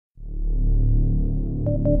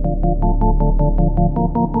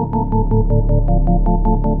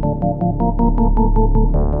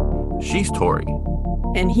She's Tori.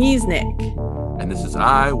 And he's Nick. And this is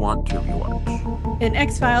I Want to Rewatch, an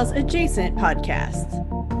X-Files adjacent podcast.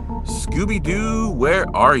 Scooby-Doo, Where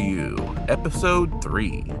Are You? Episode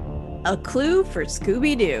 3. A clue for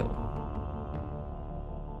Scooby-Doo.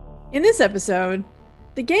 In this episode,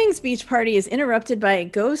 the gang's beach party is interrupted by a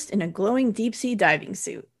ghost in a glowing deep-sea diving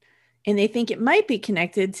suit, and they think it might be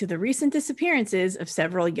connected to the recent disappearances of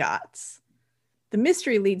several yachts. The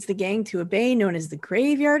mystery leads the gang to a bay known as the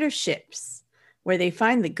Graveyard of Ships, where they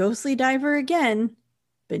find the ghostly diver again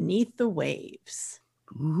beneath the waves.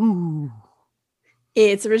 Ooh.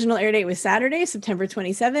 Its original air date was Saturday, September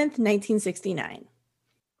 27th, 1969.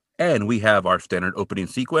 And we have our standard opening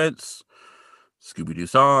sequence, Scooby-Doo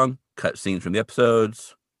song, cut scenes from the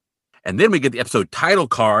episodes. And then we get the episode title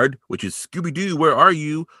card, which is Scooby-Doo, Where Are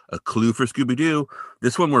You? A clue for Scooby-Doo.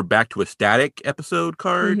 This one, we're back to a static episode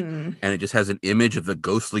card, and it just has an image of the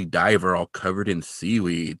ghostly diver all covered in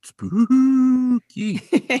seaweed. Spooky.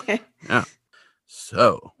 Yeah.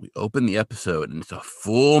 So we open the episode, and it's a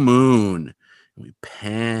full moon. We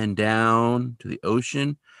pan down to the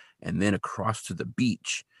ocean and then across to the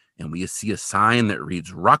beach, and we see a sign that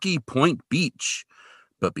reads Rocky Point Beach.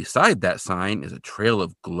 But beside that sign is a trail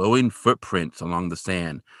of glowing footprints along the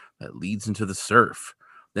sand that leads into the surf.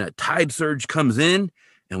 Then a tide surge comes in,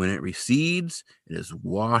 and when it recedes, it has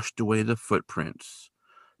washed away the footprints.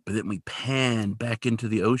 But then we pan back into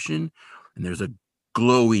the ocean, and there's a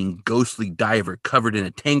glowing, ghostly diver covered in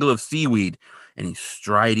a tangle of seaweed, and he's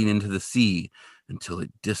striding into the sea until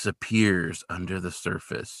it disappears under the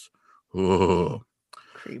surface. Oh.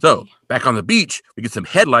 Creepy. So, back on the beach, we get some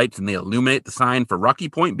headlights, and they illuminate the sign for Rocky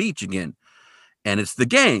Point Beach again. And it's the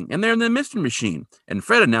gang, and they're in the mystery machine. And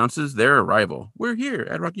Fred announces their arrival. We're here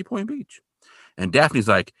at Rocky Point Beach. And Daphne's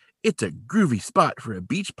like, it's a groovy spot for a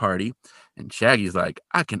beach party. And Shaggy's like,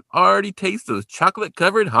 I can already taste those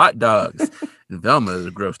chocolate-covered hot dogs. And Velma is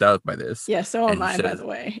grossed out by this. Yeah, so am I, by the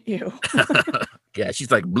way. Ew. Yeah,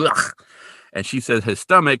 she's like, blech. And she says his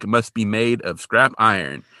stomach must be made of scrap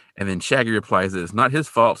iron. And then Shaggy replies that it's not his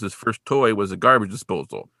fault. His first toy was a garbage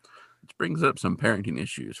disposal, which brings up some parenting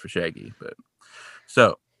issues for Shaggy. But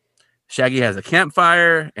so Shaggy has a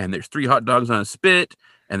campfire, and there's 3 hot dogs on a spit.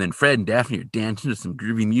 And then Fred and Daphne are dancing to some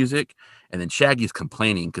groovy music. And then Shaggy's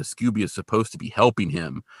complaining because Scooby is supposed to be helping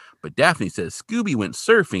him. But Daphne says Scooby went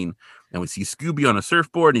surfing, and we see Scooby on a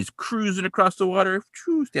surfboard, and he's cruising across the water,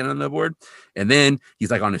 standing on the board. And then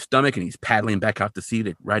he's like on his stomach, and he's paddling back out to sea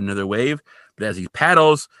to ride another wave. But as he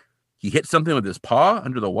paddles, he hits something with his paw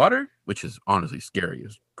under the water, which is honestly scary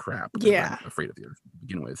as crap. Yeah. I'm afraid of the ocean to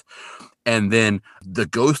begin with. And then the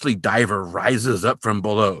ghostly diver rises up from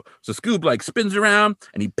below. So Scoob like spins around,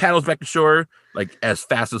 and he paddles back to shore like as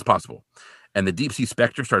fast as possible. And the deep sea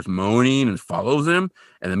specter starts moaning and follows him.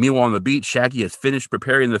 And then meanwhile on the beach, Shaggy has finished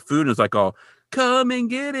preparing the food and is like, all, come and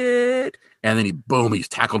get it. And then he's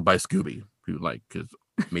tackled by Scooby, who like has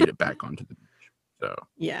made it back onto the beach. So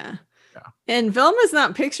yeah. Yeah. And Velma's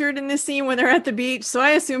not pictured in this scene when they're at the beach, so I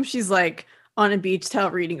assume she's like on a beach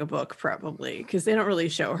towel reading a book, probably, because they don't really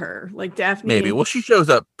show her. Like Daphne, maybe. Well, she shows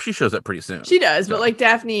up pretty soon. She does, so. But like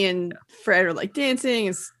Daphne and Fred are like dancing,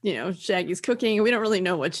 and Shaggy's cooking, and we don't really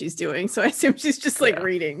know what she's doing. So I assume she's just like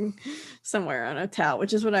reading somewhere on a towel,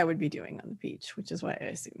 which is what I would be doing on the beach, which is why I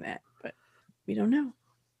assume that. But we don't know.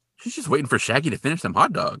 She's just waiting for Shaggy to finish some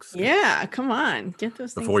hot dogs. Yeah, come on, get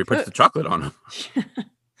those before he puts the chocolate on them.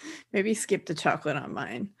 Maybe skip the chocolate on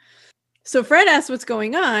mine. So Fred asks what's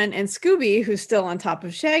going on, and Scooby, who's still on top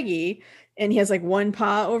of Shaggy, and he has like one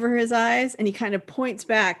paw over his eyes, and he kind of points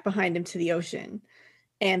back behind him to the ocean.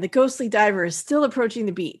 And the ghostly diver is still approaching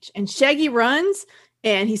the beach, and Shaggy runs,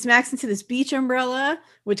 and he smacks into this beach umbrella,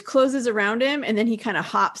 which closes around him, and then he kind of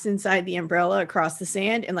hops inside the umbrella across the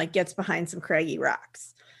sand and like gets behind some craggy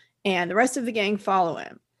rocks. And the rest of the gang follow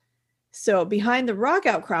him. So behind the rock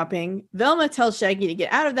outcropping, Velma tells Shaggy to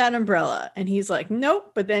get out of that umbrella. And he's like,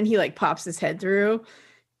 nope. But then he like pops his head through.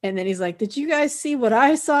 And then he's like, did you guys see what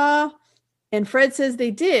I saw? And Fred says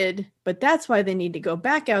they did, but that's why they need to go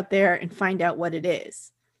back out there and find out what it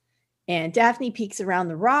is. And Daphne peeks around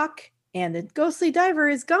the rock, and the ghostly diver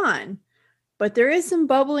is gone. But there is some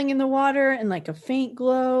bubbling in the water and like a faint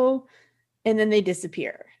glow. And then they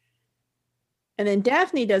disappear. And then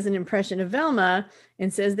Daphne does an impression of Velma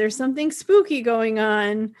and says there's something spooky going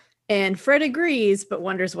on. And Fred agrees, but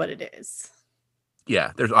wonders what it is.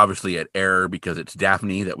 Yeah, there's obviously an error because it's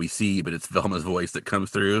Daphne that we see, but it's Velma's voice that comes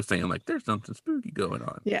through saying like, "There's something spooky going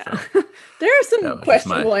on." Yeah. So There are that some was just my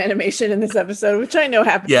questionable animation in this episode, which I know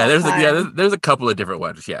happens all the time. there's a couple of different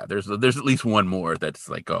ones. Yeah, there's at least one more that's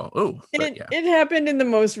like, but yeah, It happened in the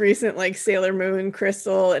most recent like Sailor Moon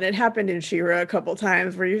Crystal, and it happened in She-Ra a couple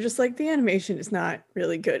times where you're just like, the animation is not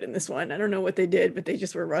really good in this one. I don't know what they did, but they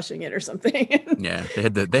just were rushing it or something. yeah, they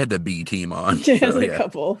had the B team on. Yeah, So a yeah,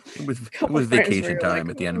 couple it was frames where vacation you're time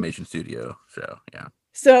like, at the animation studio. So yeah.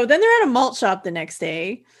 So then they're at a malt shop the next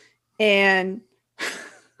day, and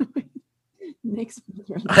Nick's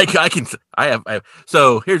I have.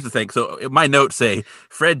 So here's the thing. So my notes say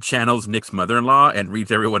Fred channels Nick's mother-in-law and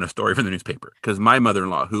reads everyone a story from the newspaper because my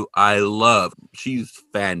mother-in-law, who I love, she's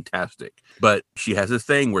fantastic, but she has this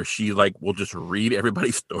thing where she like will just read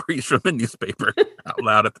everybody's stories from the newspaper out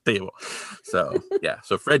loud at the table. So yeah,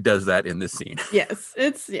 so Fred does that in this scene. Yes,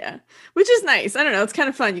 which is nice. I don't know, it's kind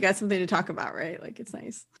of fun. You got something to talk about, right? Like it's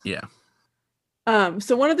nice. Yeah.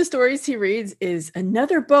 So one of the stories he reads is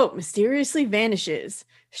another boat mysteriously vanishes.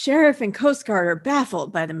 Sheriff and Coast Guard are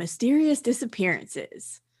baffled by the mysterious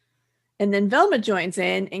disappearances. And then Velma joins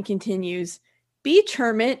in and continues, Beach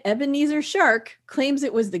Hermit Ebenezer Shark claims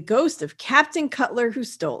it was the ghost of Captain Cutler who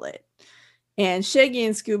stole it. And Shaggy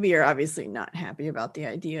and Scooby are obviously not happy about the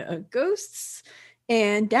idea of ghosts.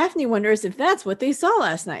 And Daphne wonders if that's what they saw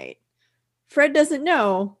last night. Fred doesn't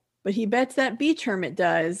know, but he bets that Beach Hermit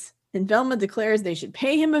does. And Velma declares they should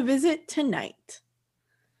pay him a visit tonight.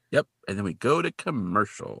 Yep. And then we go to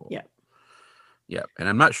commercial. Yep. Yep. And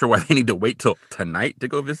I'm not sure why they need to wait till tonight to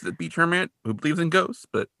go visit the beach hermit who believes in ghosts,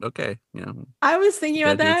 but okay. I was thinking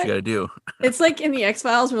about that. What you gotta do. It's like in the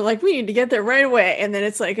X-Files, we're like, we need to get there right away. And then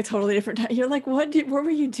it's like a totally different time. You're like, what were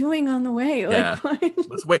you doing on the way? Yeah. Like,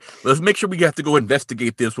 Let's wait. Let's make sure we have to go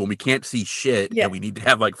investigate this when we can't see shit. Yeah. And we need to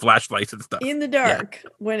have like flashlights and stuff. In the dark,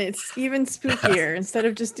 when it's even spookier, instead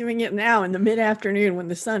of just doing it now in the mid-afternoon when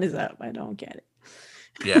the sun is up. I don't get it.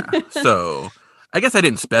 Yeah. So I guess I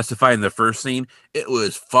didn't specify in the first scene. It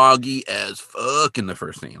was foggy as fuck in the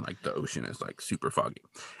first scene. Like the ocean is like super foggy.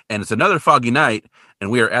 And it's another foggy night.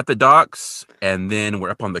 And we are at the docks. And then we're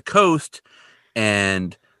up on the coast.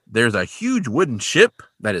 And there's a huge wooden ship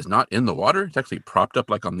that is not in the water. It's actually propped up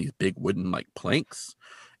like on these big wooden like planks.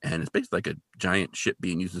 And it's basically like a giant ship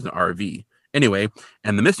being used as an RV. Anyway,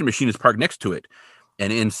 and the Mystery Machine is parked next to it.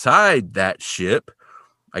 And inside that ship,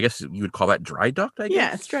 I guess you would call that dry docked, I guess?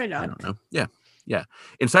 Yeah, it's dry docked. I don't know. Yeah. Yeah.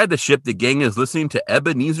 Inside the ship, the gang is listening to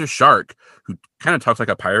Ebenezer Shark, who kind of talks like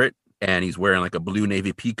a pirate, and he's wearing like a blue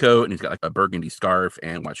navy pea coat, and he's got like a burgundy scarf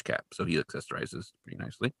and watch cap. So he accessorizes pretty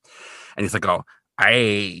nicely. And he's like, oh,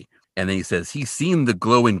 aye. And then he says he's seen the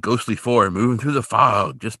glowing ghostly form moving through the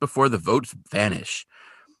fog just before the boats vanish.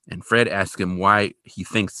 And Fred asks him why he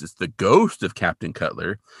thinks it's the ghost of Captain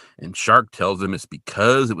Cutler. And Shark tells him it's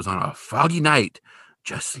because it was on a foggy night,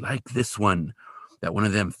 just like this one, that one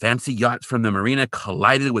of them fancy yachts from the marina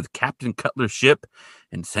collided with Captain Cutler's ship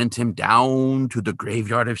and sent him down to the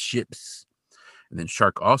graveyard of ships. And then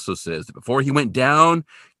Shark also says that before he went down,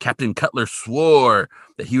 Captain Cutler swore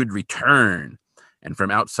that he would return. And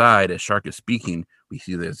from outside, as Shark is speaking, we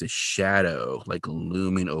see there's a shadow like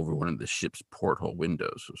looming over one of the ship's porthole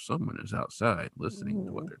windows. So someone is outside listening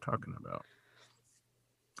to what they're talking about.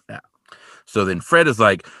 Yeah. So then Fred is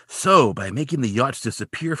like, so by making the yachts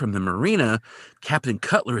disappear from the marina, Captain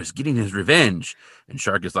Cutler is getting his revenge. And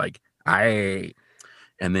Shark is like, aye.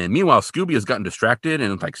 And then meanwhile, Scooby has gotten distracted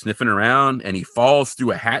and like sniffing around, and he falls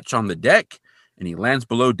through a hatch on the deck, and he lands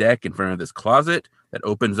below deck in front of this closet that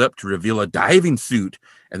opens up to reveal a diving suit.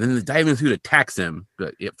 And then the diving suit attacks him,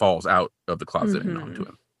 but it falls out of the closet and onto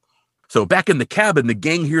him. So back in the cabin, the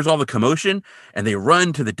gang hears all the commotion, and they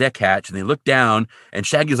run to the deck hatch, and they look down, and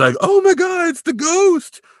Shaggy's like, oh my God, it's the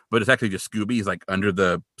ghost. But it's actually just Scooby. He's like under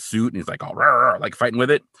the suit, and he's like all like fighting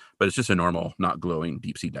with it. But it's just a normal, not glowing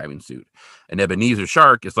deep sea diving suit. And Ebenezer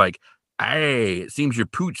Shark is like, hey, it seems your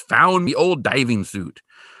pooch found the old diving suit.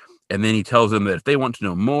 And then he tells them that if they want to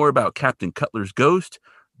know more about Captain Cutler's ghost,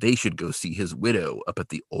 they should go see his widow up at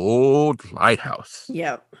the old lighthouse.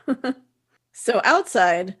 Yep. So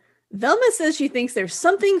outside, Velma says she thinks there's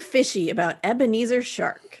something fishy about Ebenezer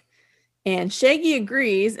Shark. And Shaggy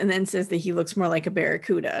agrees and then says that he looks more like a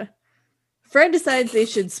barracuda. Fred decides they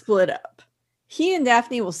should split up. He and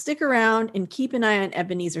Daphne will stick around and keep an eye on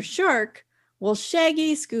Ebenezer Shark, while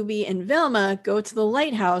Shaggy, Scooby, and Velma go to the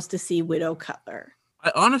lighthouse to see Widow Cutler.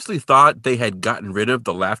 I honestly thought they had gotten rid of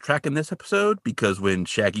the laugh track in this episode, because when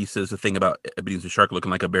Shaggy says the thing about Ebenezer Shark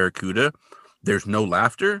looking like a barracuda, there's no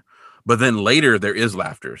laughter. But then later there is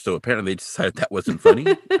laughter. So apparently they decided that wasn't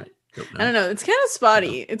funny. Don't I know. don't know. It's kind of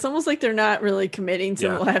spotty. It's almost like they're not really committing to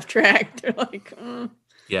the laugh track. They're like,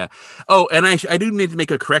 Yeah. Oh, and I do need to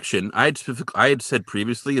make a correction. I had said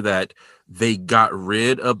previously that they got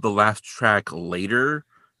rid of the laugh track later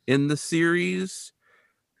in the series.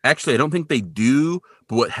 Actually, I don't think they do.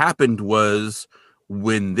 But what happened was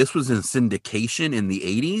when this was in syndication in the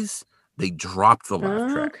 80s, they dropped the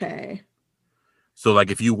laugh track. okay. So,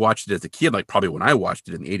 like, if you watched it as a kid, like probably when I watched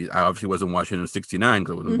it in the 80s, I obviously wasn't watching it in 69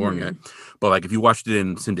 because I wasn't born yet. But, like, if you watched it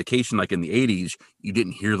in syndication, like in the 80s, you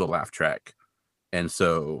didn't hear the laugh track. And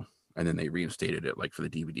then they reinstated it, like, for the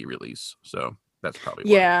DVD release. So, that's probably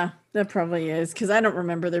why. Yeah, that probably is. Because I don't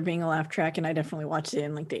remember there being a laugh track, and I definitely watched it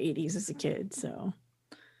in, like, the 80s as a kid, so.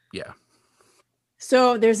 Yeah.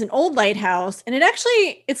 So there's an old lighthouse, and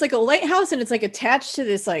it's like a lighthouse, and it's like attached to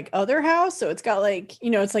this like other house. So it's got like,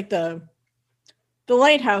 it's like the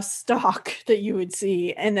lighthouse stock that you would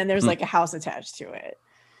see, and then there's like a house attached to it.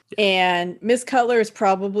 Yeah. And Miss Cutler is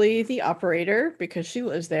probably the operator because she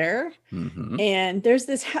lives there. And there's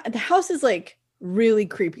this the house is like really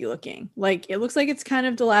creepy looking. Like it looks like it's kind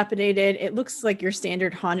of dilapidated. It looks like your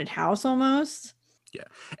standard haunted house almost. Yeah.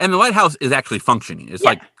 And the lighthouse is actually functioning. It's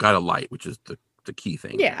like got a light, which is the key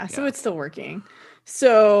thing. Yeah, so it's still working.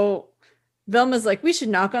 So Velma's like, we should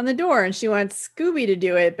knock on the door, and she wants Scooby to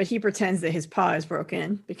do it, but he pretends that his paw is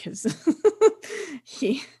broken because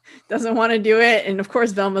he doesn't want to do it. And of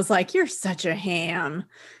course, Velma's like, you're such a ham.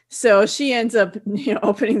 So she ends up,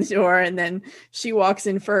 opening the door, and then she walks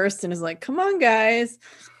in first and is like, come on, guys.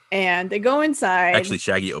 And they go inside. Actually,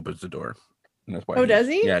 Shaggy opens the door. And that's why does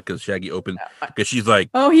he? Yeah, because Shaggy opens, because she's like,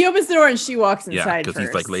 he opens the door and she walks inside. Yeah, because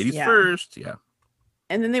he's like, ladies first. Yeah.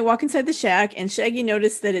 And then they walk inside the shack, and Shaggy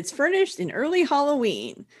noticed that it's furnished in early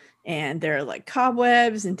Halloween, and there are like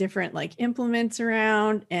cobwebs and different like implements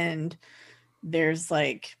around, and there's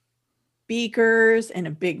like beakers and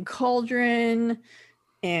a big cauldron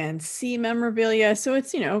and sea memorabilia. So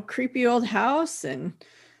it's, creepy old house. And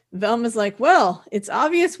Velma's like, well, it's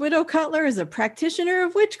obvious Widow Cutler is a practitioner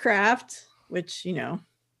of witchcraft, which,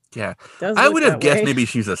 yeah, I would have guessed maybe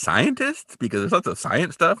she's a scientist because there's lots of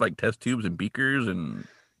science stuff like test tubes and beakers and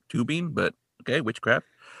tubing. But okay, witchcraft,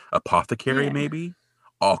 apothecary, maybe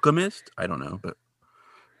alchemist. I don't know, but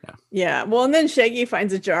yeah. Well, and then Shaggy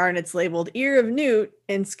finds a jar and it's labeled ear of newt,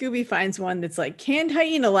 and Scooby finds one that's like canned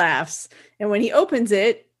hyena laughs. And when he opens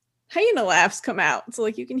it, hyena laughs come out. So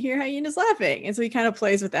like you can hear hyenas laughing, and so he kind of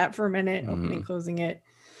plays with that for a minute, opening, closing it.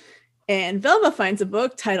 And Velma finds a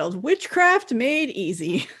book titled Witchcraft Made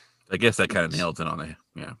Easy. I guess that kind of nails it on it.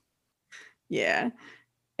 Yeah. Yeah.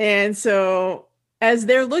 And so as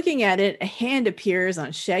they're looking at it, a hand appears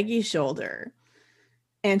on Shaggy's shoulder.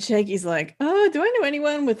 And Shaggy's like, oh, do I know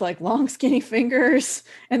anyone with like long, skinny fingers?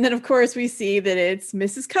 And then, of course, we see that it's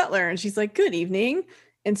Mrs. Cutler. And she's like, good evening.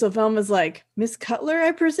 And so Velma's like, Miss Cutler,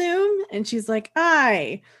 I presume? And she's like,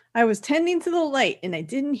 I was tending to the light and I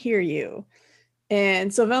didn't hear you.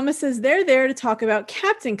 And so Velma says they're there to talk about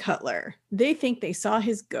Captain Cutler. They think they saw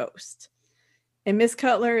his ghost. And Miss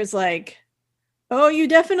Cutler is like, oh, you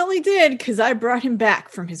definitely did, because I brought him back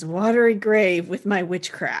from his watery grave with my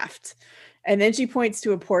witchcraft. And then she points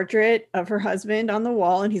to a portrait of her husband on the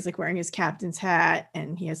wall, and he's like wearing his captain's hat,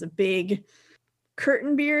 and he has a big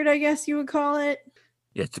curtain beard, I guess you would call it.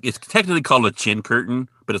 Yeah, it's technically called a chin curtain,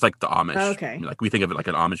 but it's like the Amish. Okay. Like we think of it like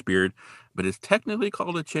an Amish beard, but it's technically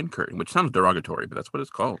called a chin curtain, which sounds derogatory, but that's what it's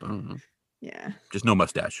called. I don't know. Yeah. Just no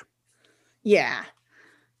mustache. Yeah.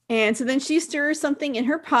 And so then she stirs something in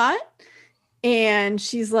her pot, and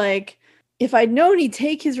she's like, if I'd known he'd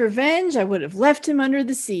take his revenge, I would have left him under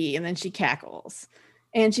the sea. And then she cackles.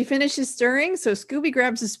 And she finishes stirring, so Scooby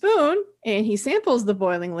grabs a spoon, and he samples the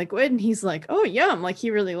boiling liquid, and he's like, oh, yum, like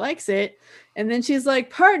he really likes it. And then she's like,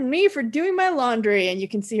 pardon me for doing my laundry. And you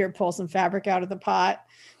can see her pull some fabric out of the pot.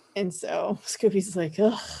 And so Scooby's like,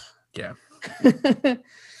 ugh. Yeah.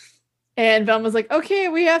 And Velma's like, okay,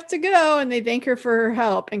 we have to go. And they thank her for her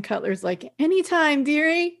help. And Cutler's like, anytime,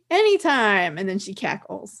 dearie, anytime. And then she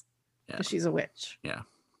cackles because she's a witch. Yeah.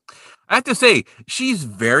 I have to say, she's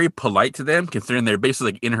very polite to them, considering they're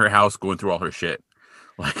basically like in her house going through all her shit.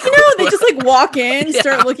 Like, they just like walk in,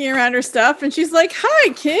 start looking around her stuff, and she's like, hi,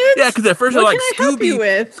 kids. Yeah, because at first they're like,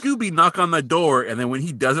 Scooby, knock on the door. And then when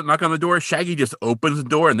he doesn't knock on the door, Shaggy just opens the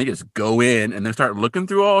door and they just go in and then start looking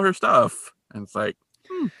through all her stuff. And it's like,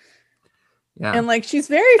 yeah. And like she's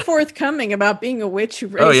very forthcoming about being a witch who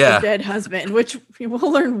raised a dead husband, which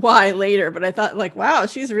we'll learn why later. But I thought, like, wow,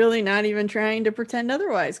 she's really not even trying to pretend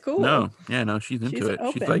otherwise. Cool. No, she's into it.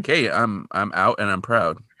 Open. She's like, hey, I'm out and I'm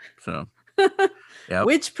proud. So, yeah,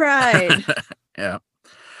 witch pride. Yeah.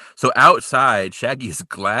 So outside, Shaggy is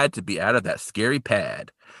glad to be out of that scary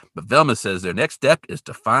pad. But Velma says their next step is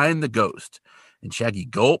to find the ghost. And Shaggy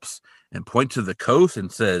gulps and points to the coast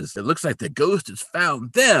and says, it looks like the ghost has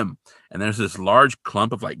found them. And there's this large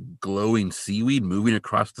clump of like glowing seaweed moving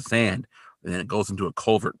across the sand. And then it goes into a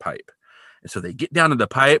culvert pipe. And so they get down to the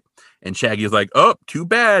pipe, and Shaggy's like, oh, too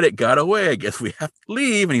bad, it got away. I guess we have to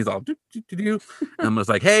leave. And he's all, do. And Emma's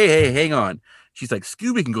like, hey, hang on. She's like,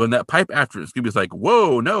 Scooby can go in that pipe after it. Scooby's like,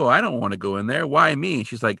 whoa, no, I don't want to go in there. Why me? And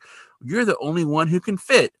she's like, you're the only one who can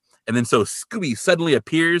fit. And then so Scooby suddenly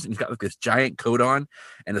appears, and he's got like this giant coat on,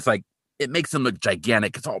 and it's like, it makes him look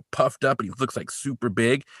gigantic. It's all puffed up, and he looks like super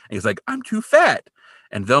big. And he's like, I'm too fat.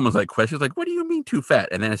 And Velma's like, questions like, what do you mean too fat?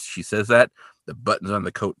 And then as she says that, the buttons on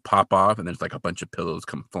the coat pop off, and there's like a bunch of pillows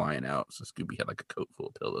come flying out. So Scooby had like a coat full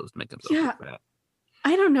of pillows to make himself look fat.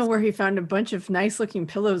 I don't know where he found a bunch of nice looking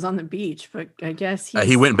pillows on the beach, but I guess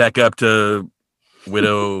he went back up to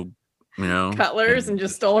Widow, Cutler's and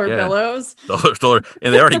just stole her pillows. Stole her,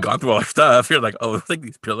 and they already gone through all our stuff. You're like, oh, it's like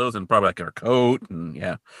these pillows and probably like our coat,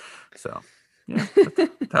 and so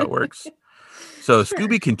that's how it works. So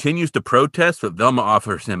Scooby continues to protest, but Velma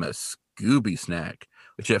offers him a Scooby snack,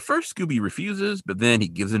 which at first Scooby refuses, but then he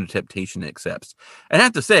gives in to temptation and accepts. And I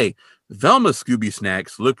have to say, Velma's Scooby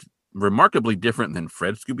snacks look remarkably different than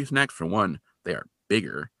Fred's Scooby snacks. For one, they are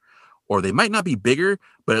bigger, or they might not be bigger,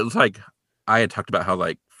 but it looks like I had talked about how,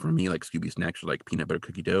 like, for me, like Scooby snacks are like peanut butter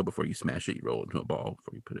cookie dough. Before you smash it, you roll it into a ball.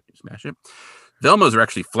 Before you put it, you smash it. Velma's are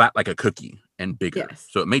actually flat like a cookie and bigger. Yes.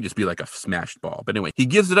 So it may just be like a smashed ball. But anyway, he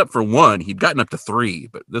gives it up for one. He'd gotten up to 3,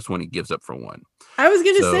 but this one he gives up for 1. I was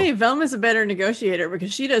going to say Velma's a better negotiator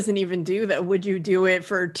because she doesn't even do that. Would you do it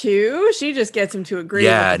for 2? She just gets him to agree.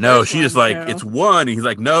 Yeah, no, she just like, it's 1. And he's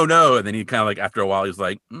like, no. And then he kind of like, after a while, he's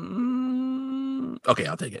like, okay,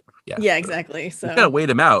 I'll take it. Yeah, exactly. So you gotta wait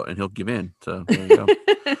him out and he'll give in. So there you go.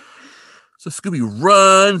 So Scooby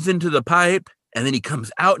runs into the pipe, and then he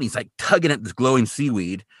comes out and he's like tugging at this glowing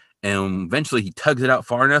seaweed. And eventually he tugs it out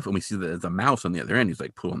far enough, and we see that there's a mouse on the other end. He's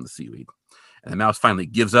like pulling the seaweed. And the mouse finally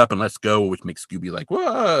gives up and lets go, which makes Scooby like,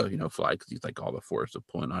 whoa, fly, because he's like all the force of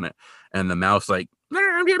pulling on it. And the mouse like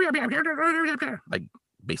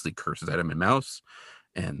basically curses at him in mouse.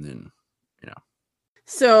 And then,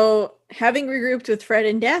 So, having regrouped with Fred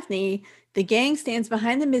and Daphne, the gang stands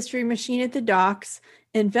behind the mystery machine at the docks,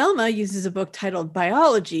 and Velma uses a book titled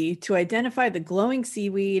Biology to identify the glowing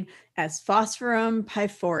seaweed as Phosphorum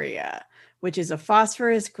pyphorea, which is a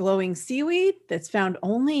phosphorus glowing seaweed that's found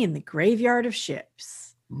only in the graveyard of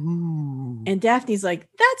ships. Ooh. And Daphne's like,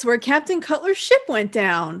 that's where Captain Cutler's ship went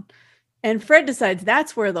down. And Fred decides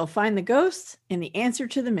that's where they'll find the ghost and the answer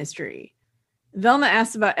to the mystery. Velma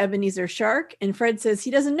asks about Ebenezer Shark, and Fred says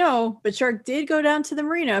he doesn't know, but Shark did go down to the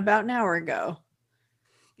marina about an hour ago.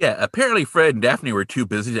 Yeah, apparently Fred and Daphne were too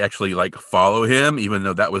busy to actually like follow him, even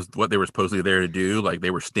though that was what they were supposedly there to do. Like they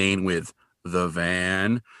were staying with the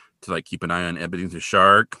van to like keep an eye on Ebenezer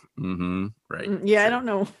Shark. Right. Yeah, sure. I don't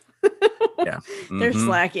know. Yeah. They're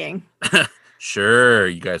slacking. Sure,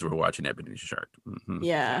 you guys were watching Ebenezer Shark.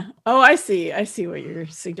 Yeah. Oh, I see. I see what you're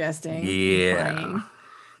suggesting.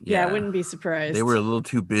 Yeah, I wouldn't be surprised. They were a little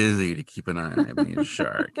too busy to keep an eye on Ebenezer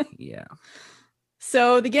Shark. Yeah.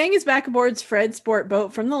 So the gang is back aboard Fred's sport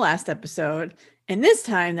boat from the last episode, and this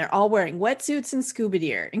time they're all wearing wetsuits and scuba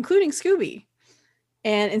gear, including Scooby.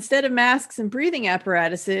 And instead of masks and breathing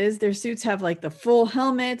apparatuses, their suits have like the full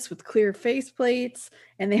helmets with clear face plates,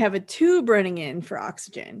 and they have a tube running in for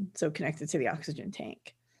oxygen, so connected to the oxygen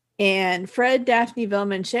tank. And Fred, Daphne,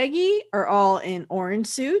 Velma, and Shaggy are all in orange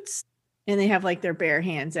suits, and they have like their bare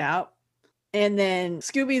hands out. And then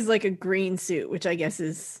Scooby's like a green suit, which I guess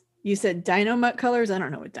is, you said Dynamut colors? I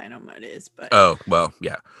don't know what Dynamut is, but oh well,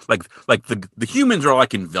 yeah. Like the humans are all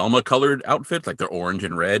like in Velma colored outfits, like they're orange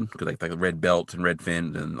and red, because like the red belts and red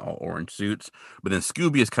fins and all orange suits. But then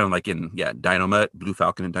Scooby is kind of like in Dynamut, Blue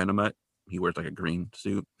Falcon and Dynamut. He wears like a green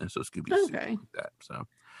suit, and so Scooby's okay. Like that. So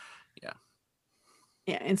yeah,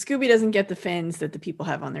 and Scooby doesn't get the fins that the people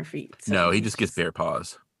have on their feet. So no, he just gets bare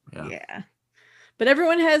paws. Yeah. But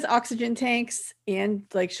everyone has oxygen tanks and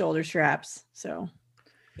like shoulder straps, so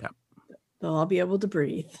they'll all be able to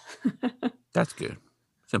breathe. That's good.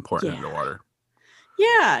 It's important underwater.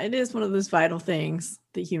 Yeah, it is one of those vital things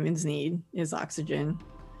that humans need is oxygen.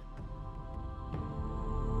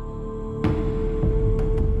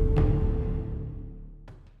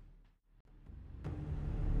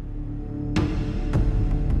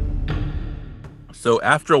 So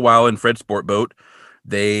after a while in Fred's sport boat,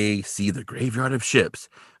 they see the graveyard of ships,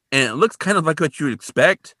 and it looks kind of like what you would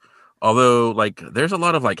expect. Although, like, there's a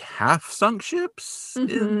lot of like half-sunk ships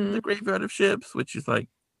in the graveyard of ships, which is like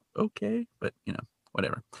okay, but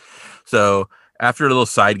whatever. So After a little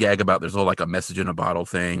side gag about there's a little like a message in a bottle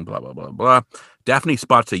thing, blah, blah, blah, blah. Daphne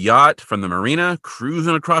spots a yacht from the marina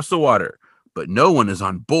cruising across the water, but no one is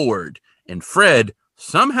on board. And Fred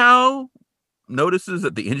somehow notices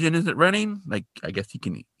that the engine isn't running. Like, I guess he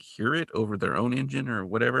can hear it over their own engine or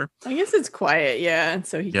whatever. I guess it's quiet, yeah.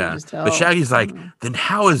 So he can just tell. But Shaggy's like, then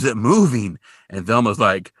how is it moving? And Velma's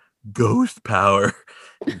like, ghost power.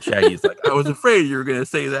 And Shaggy's like, I was afraid you were going to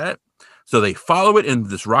say that. So they follow it in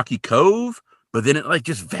this rocky cove, but then it like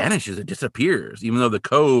just vanishes. It disappears, even though the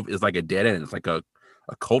cove is like a dead end. It's like a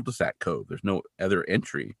cul-de-sac cove. There's no other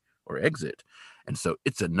entry or exit. And so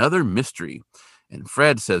it's another mystery. And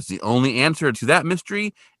Fred says the only answer to that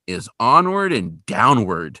mystery is onward and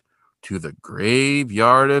downward to the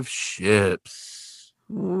graveyard of ships.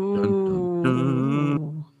 Ooh. Dun, dun,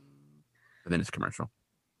 dun. And then it's commercial.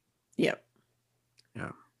 Yep.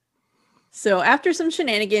 Yeah. So after some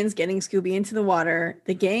shenanigans getting Scooby into the water,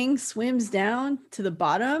 the gang swims down to the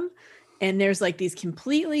bottom, and there's like these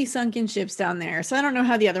completely sunken ships down there. So I don't know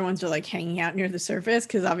how the other ones are like hanging out near the surface,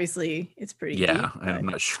 because obviously it's pretty deep. I'm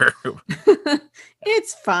not sure.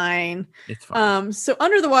 It's fine. It's fine. So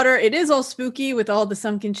under the water, it is all spooky with all the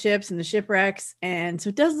sunken ships and the shipwrecks, and so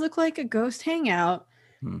it does look like a ghost hangout.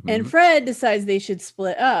 Mm-hmm. And Fred decides they should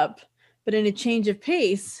split up, but in a change of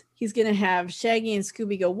pace, he's going to have Shaggy and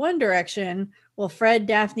Scooby go one direction, while Fred,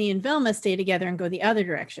 Daphne, and Velma stay together and go the other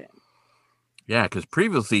direction. Yeah, because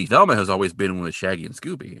previously Velma has always been with Shaggy and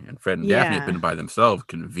Scooby, and Fred and Daphne have been by themselves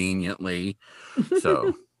conveniently.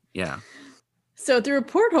 So, yeah. So through a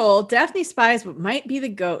porthole, Daphne spies what might be the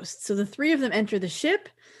ghost. So the three of them enter the ship,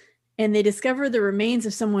 and they discover the remains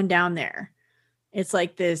of someone down there. It's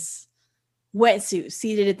like this wetsuit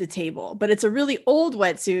seated at the table, but it's a really old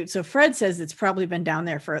wetsuit. So Fred says it's probably been down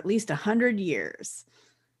there for at least 100 years.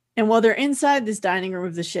 And while they're inside this dining room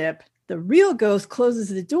of the ship, the real ghost closes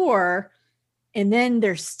the door, and then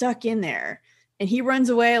they're stuck in there. And he runs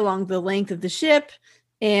away along the length of the ship,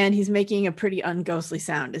 and he's making a pretty unghostly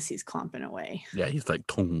sound as he's clomping away. Yeah, he's like,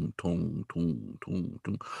 tong, tong, tong, tong,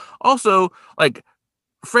 tong. Also, like,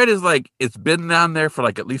 Fred is like, it's been down there for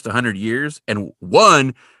like at least 100 years. And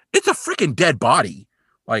one, it's a freaking dead body.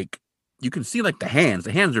 Like, you can see like the hands.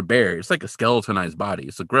 The hands are bare. It's like a skeletonized body.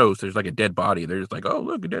 It's so gross. There's like a dead body. They're just like, oh,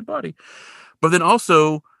 look, a dead body. But then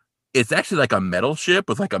also, it's actually like a metal ship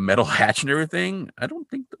with like a metal hatch and everything. I don't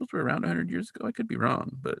think those were around 100 years ago. I could be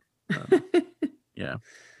wrong, but yeah.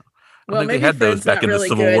 I think they had those back in the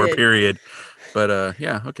Civil War period. But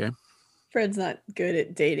yeah, okay. Fred's not good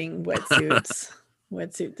at dating wetsuits,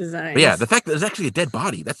 wetsuit designs. But yeah, the fact that there's actually a dead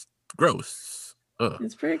body, that's gross. Ugh.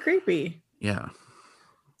 It's pretty creepy. Yeah.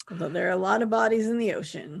 Although there are a lot of bodies in the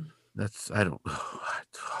ocean. Oh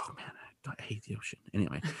man, I hate the ocean.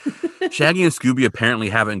 Anyway, Shaggy and Scooby apparently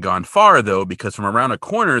haven't gone far, though, because from around a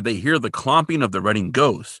corner, they hear the clomping of the running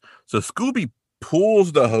ghosts. So Scooby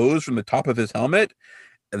pulls the hose from the top of his helmet,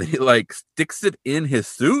 and then he like sticks it in his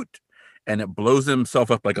suit, and it blows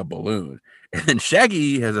himself up like a balloon. And then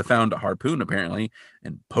Shaggy has found a harpoon, apparently,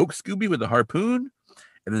 and pokes Scooby with the harpoon.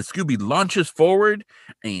 And then Scooby launches forward,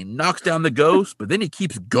 and he knocks down the ghost, but then he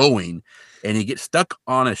keeps going, and he gets stuck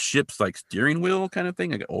on a ship's like steering wheel kind of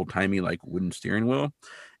thing, like an old-timey like wooden steering wheel.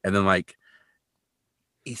 And then like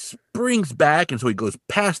he springs back, and so he goes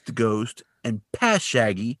past the ghost and past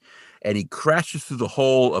Shaggy, and he crashes through the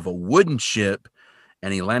hull of a wooden ship,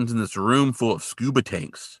 and he lands in this room full of scuba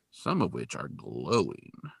tanks, some of which are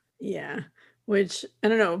glowing. Yeah. Which, I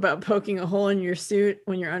don't know about poking a hole in your suit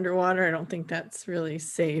when you're underwater. I don't think that's really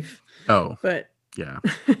safe. Oh, but yeah.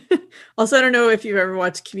 Also, I don't know if you've ever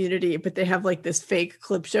watched Community, but they have like this fake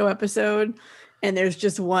clip show episode. And there's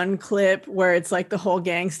just one clip where it's like the whole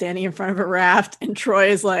gang standing in front of a raft. And Troy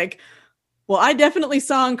is like, well, I definitely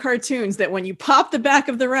saw in cartoons that when you pop the back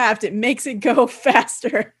of the raft, it makes it go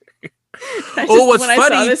faster. What's funny I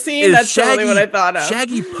saw this scene, that's totally what I thought of.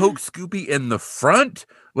 Shaggy pokes Scooby in the front,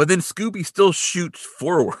 but then Scooby still shoots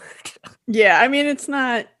forward. Yeah, I mean, it's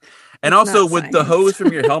not. And also with the hose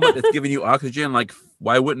from your helmet that's giving you oxygen, like,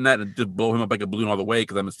 why wouldn't that just blow him up like a balloon all the way?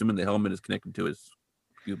 Because I'm assuming the helmet is connected to his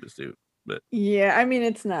scuba suit. But yeah, I mean,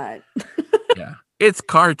 it's not. Yeah, it's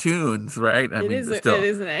cartoons, right? It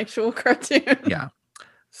is an actual cartoon. Yeah.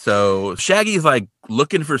 So Shaggy's like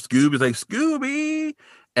looking for Scooby. He's like, Scooby.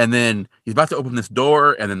 And then he's about to open this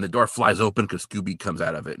door, and then the door flies open because Scooby comes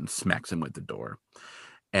out of it and smacks him with the door.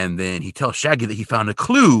 And then he tells Shaggy that he found a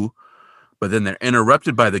clue, but then they're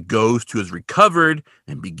interrupted by the ghost, who has recovered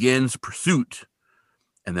and begins pursuit.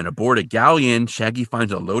 And then aboard a galleon, Shaggy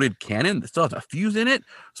finds a loaded cannon that still has a fuse in it.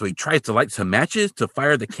 So he tries to light some matches to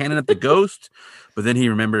fire the cannon at the ghost, but then he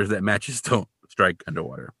remembers that matches don't strike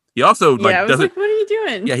underwater. He also Yeah, I like was doesn't. like, what are you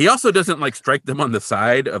doing? Yeah, he also doesn't like strike them on the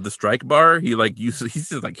side of the strike bar. He like uses he's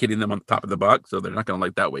just like hitting them on the top of the box, so they're not gonna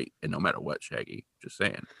like that weight. And no matter what, Shaggy, just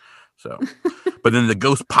saying. So, but then the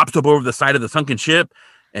ghost pops up over the side of the sunken ship,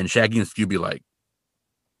 and Shaggy and Scooby like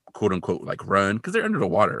quote unquote like run because they're under the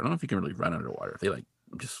water. I don't know if you can really run underwater. They like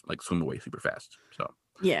just like swim away super fast. So,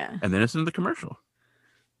 Yeah. and then it's in the commercial.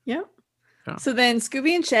 Yep. Yeah. So then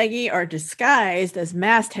Scooby and Shaggy are disguised as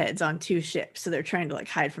mastheads on two ships. So they're trying to like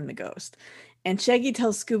hide from the ghost. And Shaggy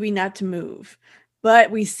tells Scooby not to move. But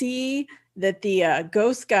we see that the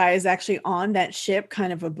ghost guy is actually on that ship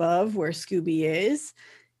kind of above where Scooby is.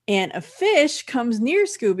 And a fish comes near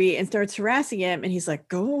Scooby and starts harassing him. And he's like,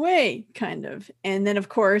 go away, kind of. And then, of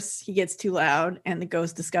course, he gets too loud and the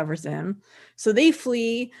ghost discovers him. So they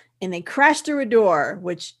flee and they crash through a door,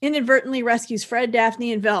 which inadvertently rescues Fred,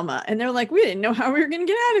 Daphne, and Velma. And they're like, we didn't know how we were going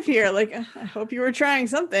to get out of here. Like, I hope you were trying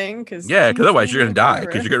something. Yeah, because otherwise you're going gonna die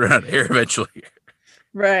because you're gonna run out of air eventually.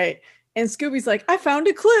 Right. And Scooby's like, I found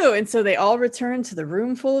a clue. And so they all return to the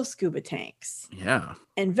room full of scuba tanks. Yeah.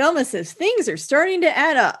 And Velma says things are starting to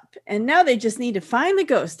add up. And now they just need to find the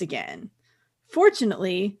ghost again.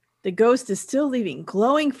 Fortunately, the ghost is still leaving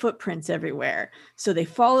glowing footprints everywhere. So they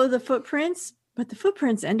follow the footprints, but the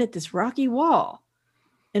footprints end at this rocky wall.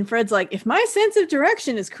 And Fred's like, if my sense of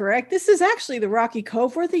direction is correct, this is actually the rocky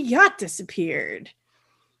cove where the yacht disappeared.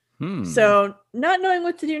 So, not knowing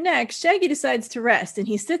what to do next, Shaggy decides to rest, and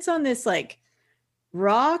he sits on this like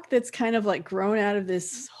rock that's kind of like grown out of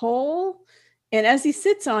this hole. And as he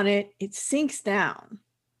sits on it, it sinks down.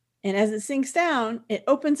 And as it sinks down, it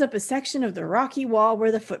opens up a section of the rocky wall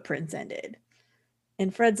where the footprints ended.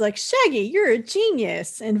 And Fred's like, Shaggy, you're a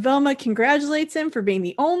genius. And Velma congratulates him for being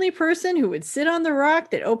the only person who would sit on the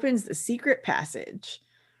rock that opens the secret passage.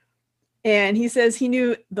 And he says he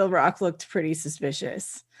knew the rock looked pretty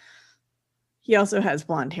suspicious. He also has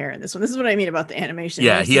blonde hair in this one. This is what I mean about the animation.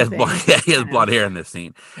 Yeah, he has blonde hair in this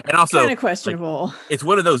scene, and also kind of questionable. Like, it's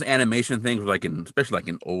one of those animation things, like especially like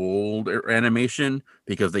in old animation,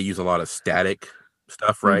 because they use a lot of static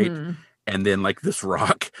stuff, right? Mm-hmm. And then like this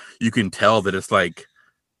rock, you can tell that it's like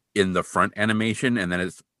in the front animation, and then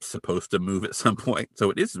it's supposed to move at some point,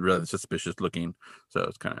 so it is really suspicious looking. So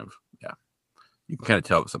it's kind of you can kind of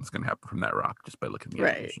tell that something's going to happen from that rock just by looking at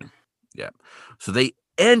the animation. Yeah. So they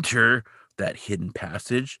enter that hidden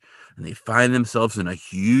passage and they find themselves in a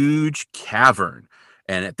huge cavern.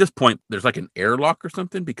 And at this point, there's like an airlock or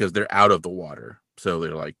something because they're out of the water. So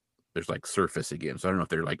they're like, there's like surface again. So I don't know if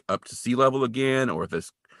they're like up to sea level again or if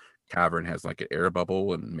this cavern has like an air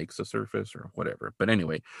bubble and makes a surface or whatever. But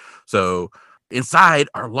anyway, so inside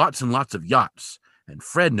are lots and lots of yachts. And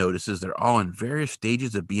Fred notices they're all in various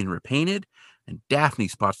stages of being repainted. And Daphne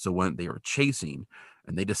spots the one they were chasing.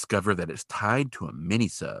 And they discover that it's tied to a mini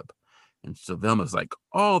sub. And so Velma's like,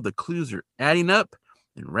 all the clues are adding up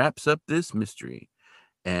and wraps up this mystery.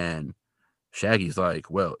 And Shaggy's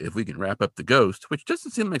like, well, if we can wrap up the ghost, which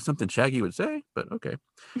doesn't seem like something Shaggy would say, but okay.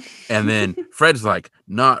 And then Fred's like,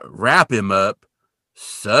 not wrap him up,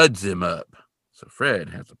 suds him up. So Fred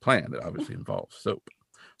has a plan that obviously involves soap.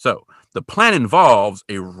 So the plan involves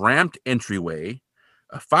a ramped entryway,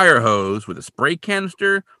 a fire hose with a spray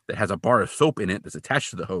canister that has a bar of soap in it that's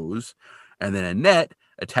attached to the hose, and then a net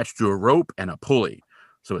attached to a rope and a pulley.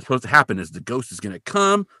 So what's supposed to happen is the ghost is going to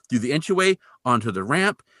come through the entryway onto the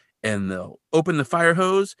ramp, and they'll open the fire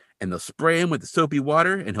hose and they'll spray him with the soapy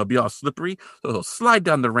water, and he'll be all slippery. So he'll slide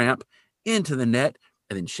down the ramp into the net,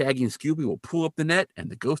 and then Shaggy and Scooby will pull up the net,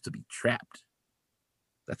 and the ghost will be trapped.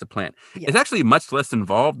 That's the plan. Yeah. It's actually much less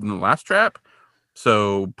involved than the last trap,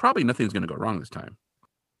 so probably nothing's going to go wrong this time.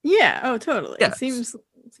 Yeah. Oh, totally. Yeah. It seems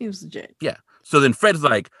legit. Yeah. So then Fred's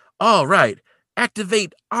like, all right,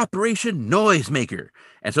 activate Operation Noisemaker.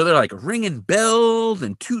 And so they're like ringing bells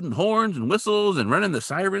and tooting horns and whistles and running the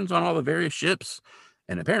sirens on all the various ships.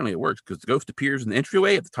 And apparently it works because the ghost appears in the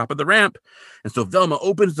entryway at the top of the ramp. And so Velma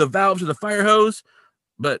opens the valves of the fire hose,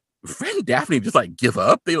 but Fred and Daphne just like give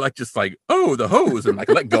up. They like just like, oh, the hose, and like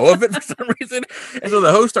let go of it for some reason. And so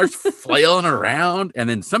the hose starts flailing around, and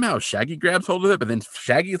then somehow Shaggy grabs hold of it, but then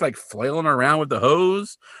Shaggy's like flailing around with the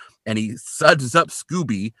hose, and he suds up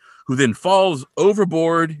Scooby, who then falls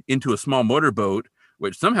overboard into a small motorboat,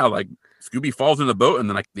 which somehow like Scooby falls in the boat, and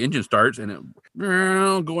then like the engine starts and it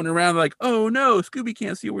going around like, oh no, Scooby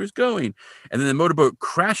can't see where it's going. And then the motorboat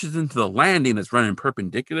crashes into the landing that's running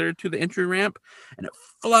perpendicular to the entry ramp, and it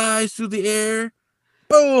flies through the air,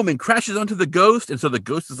 boom, and crashes onto the ghost. And so the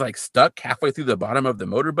ghost is like stuck halfway through the bottom of the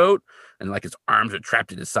motorboat, and like his arms are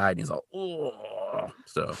trapped at his side, and he's all, oh.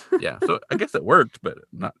 So yeah, so I guess it worked, but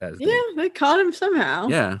not as they caught him somehow.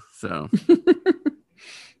 Yeah, so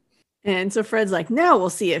And so Fred's like, now we'll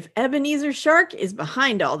see if Ebenezer Shark is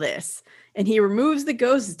behind all this. And he removes the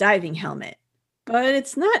ghost's diving helmet. But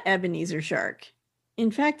it's not Ebenezer Shark. In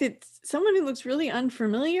fact, it's someone who looks really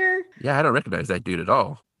unfamiliar. Yeah, I don't recognize that dude at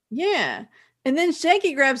all. Yeah. And then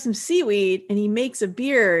Shaggy grabs some seaweed and he makes a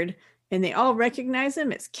beard. And they all recognize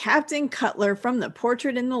him as Captain Cutler from the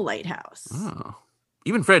portrait in the lighthouse. Oh.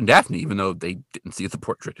 Even Fred and Daphne, even though they didn't see the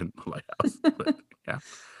portrait in the lighthouse. But, yeah.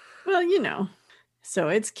 Well, you know. So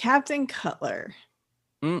it's Captain Cutler.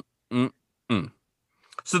 So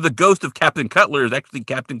the ghost of Captain Cutler is actually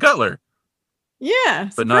Captain Cutler. Yeah,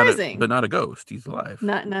 surprising. But not a ghost. He's alive.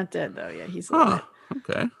 Not dead, though. Yeah, he's alive.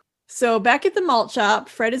 Okay. So back at the malt shop,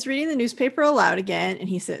 Fred is reading the newspaper aloud again, and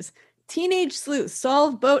he says, Teenage sleuth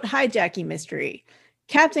solve boat hijacking mystery.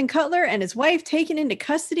 Captain Cutler and his wife taken into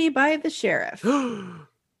custody by the sheriff.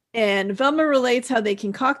 And Velma relates how they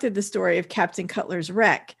concocted the story of Captain Cutler's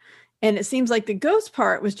wreck. And it seems like the ghost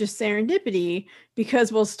part was just serendipity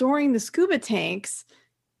because while storing the scuba tanks,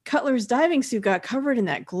 Cutler's diving suit got covered in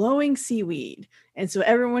that glowing seaweed. And so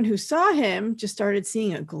everyone who saw him just started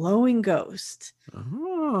seeing a glowing ghost.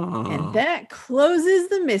 Oh. And that closes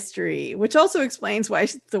the mystery, which also explains why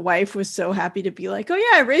the wife was so happy to be like, oh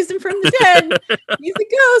yeah, I raised him from the dead. He's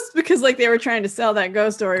a ghost, because like they were trying to sell that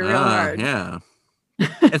ghost story real hard. Yeah.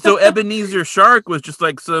 And so Ebenezer Shark was just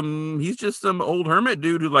like he's just some old hermit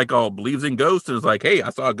dude who like all believes in ghosts and is like, hey, I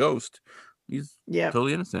saw a ghost. He's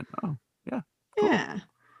totally innocent. Oh, yeah. Cool. Yeah.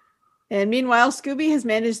 And meanwhile, Scooby has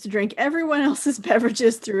managed to drink everyone else's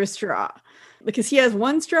beverages through a straw because he has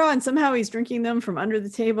one straw and somehow he's drinking them from under the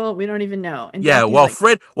table. We don't even know. And yeah, while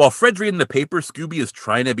Fred's reading the paper, Scooby is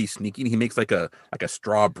trying to be sneaky. He makes like a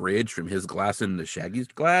straw bridge from his glass into Shaggy's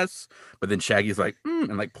glass, but then Shaggy's like,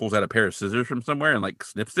 and like pulls out a pair of scissors from somewhere and like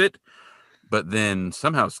snips it. But then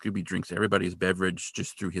somehow Scooby drinks everybody's beverage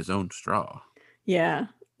just through his own straw. Yeah.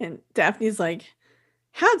 And Daphne's like,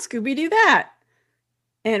 how'd Scooby do that?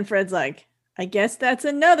 And Fred's like, I guess that's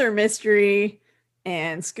another mystery.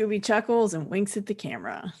 And Scooby chuckles and winks at the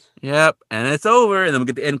camera. Yep. And it's over. And then we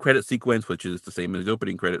get the end credit sequence, which is the same as the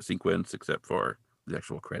opening credit sequence, except for the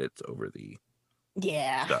actual credits over the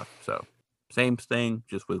stuff. So same thing,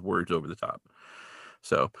 just with words over the top.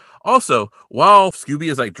 So also, while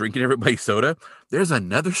Scooby is like drinking everybody's soda, there's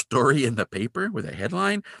another story in the paper with a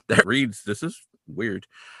headline that reads, this is weird.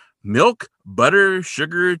 Milk, butter,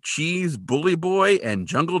 sugar, cheese, bully boy, and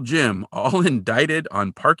Jungle Jim all indicted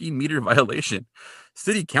on parking meter violation.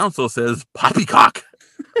 City council says poppycock.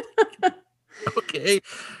 Okay.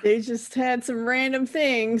 They just had some random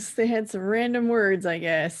things. They had some random words, I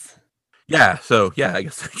guess. Yeah. So yeah, I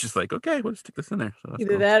guess they're just like, okay, we'll just stick this in there. So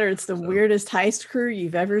either that or it's the weirdest heist crew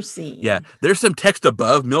you've ever seen. Yeah. There's some text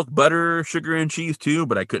above milk, butter, sugar, and cheese too,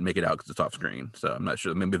 but I couldn't make it out because it's off screen. So I'm not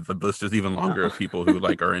sure. Maybe the list is even longer of people who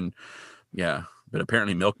like are in. Yeah. But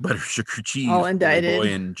apparently milk, butter, sugar, cheese, all indicted. Boy,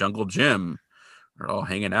 and Jungle Jim are all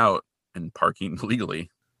hanging out and parking legally.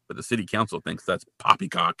 But the city council thinks that's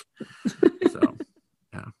poppycock. So,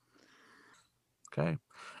 yeah. Okay.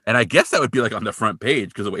 And I guess that would be like on the front page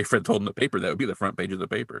because the way Fred's holding the paper, that would be the front page of the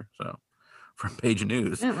paper. So, front page of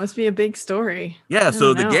news. That must be a big story. Yeah.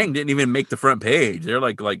 So the gang didn't even make the front page. They're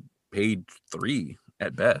like page 3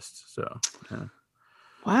 at best. So, yeah.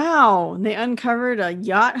 Wow. And they uncovered a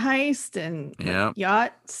yacht heist and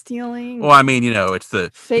yacht stealing. Well, I mean, it's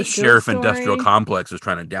the sheriff industrial complex is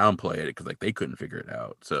trying to downplay it because like they couldn't figure it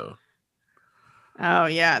out. So. Oh,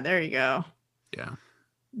 yeah. There you go. Yeah.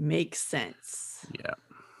 Makes sense. Yeah.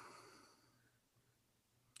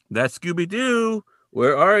 That's Scooby-Doo.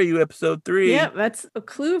 Where are you? Episode 3. Yep, that's a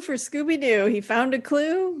clue for Scooby-Doo. He found a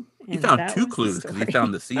clue. He found 2 clues because he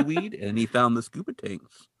found the seaweed and he found the scuba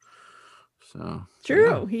tanks. So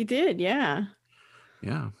true, he did. Yeah.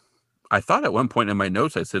 Yeah. I thought at one point in my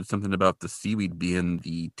notes I said something about the seaweed being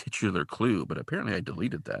the titular clue, but apparently I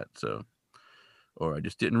deleted that. So, or I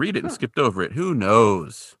just didn't read it and skipped over it. Who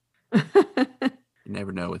knows? You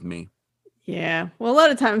never know with me. Yeah. Well, a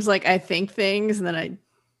lot of times, like I think things and then I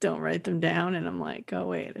don't write them down, and I'm like, oh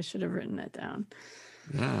wait, I should have written that down.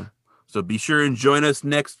 Yeah. So be sure and join us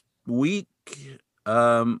next week.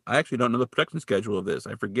 I actually don't know the production schedule of this.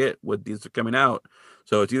 I forget what these are coming out.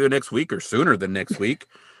 So it's either next week or sooner than next week,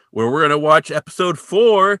 where we're gonna watch episode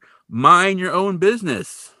 4, Mind Your Own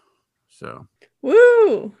Business. So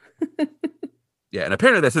woo. Yeah, and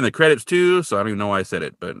apparently that's in the credits too, so I don't even know why I said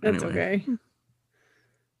it, but that's anyway. Okay.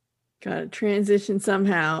 Gotta transition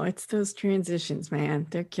somehow. It's those transitions, man.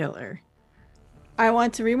 They're killer. I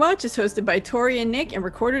Want to Rewatch is hosted by Tori and Nick and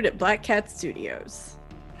recorded at Black Cat Studios.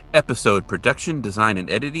 Episode production, design, and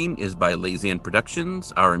editing is by Lazy Ann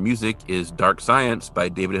Productions. Our music is Dark Science by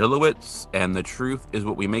David Hilowitz, and The Truth is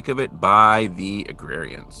What We Make of It by The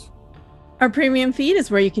Agrarians. Our premium feed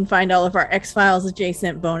is where you can find all of our X-Files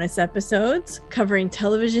adjacent bonus episodes covering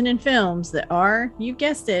television and films that are, you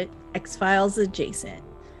guessed it, X-Files adjacent.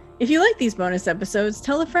 If you like these bonus episodes,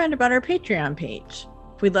 tell a friend about our Patreon page.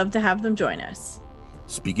 We'd love to have them join us.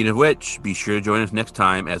 Speaking of which, be sure to join us next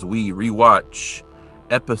time as we rewatch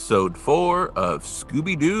Episode 4 of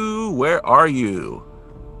Scooby-Doo, Where Are You?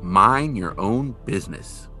 Mind Your Own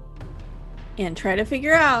Business. And try to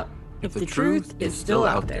figure out if the truth is still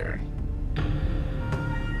out there.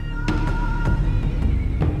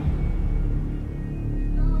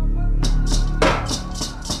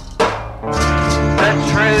 The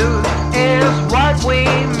truth is what we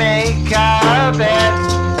make of it.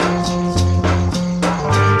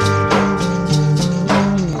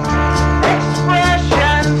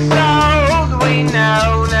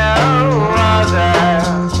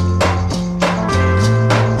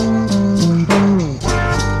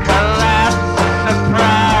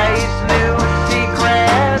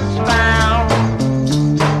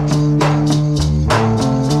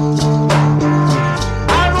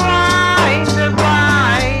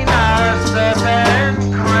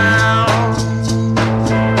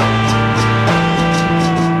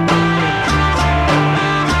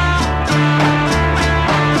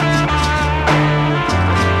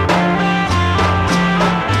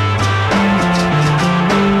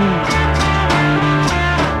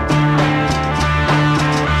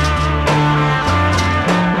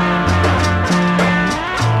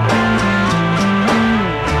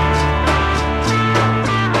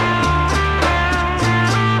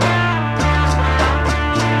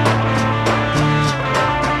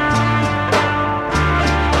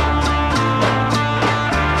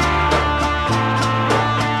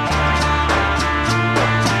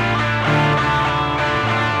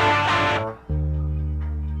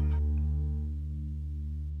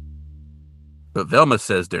 But Velma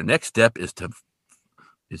says their next step is to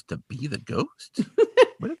be the ghost.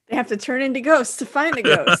 They have to turn into ghosts to find the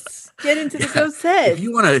ghosts. Get into the ghost's head. If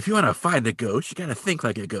you wanna find a ghost, you gotta think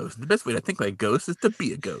like a ghost. The best way to think like a ghost is to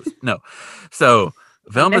be a ghost. No, so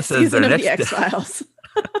Velma says their next X-Files.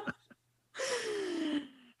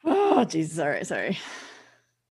 Oh Jesus! All right, sorry.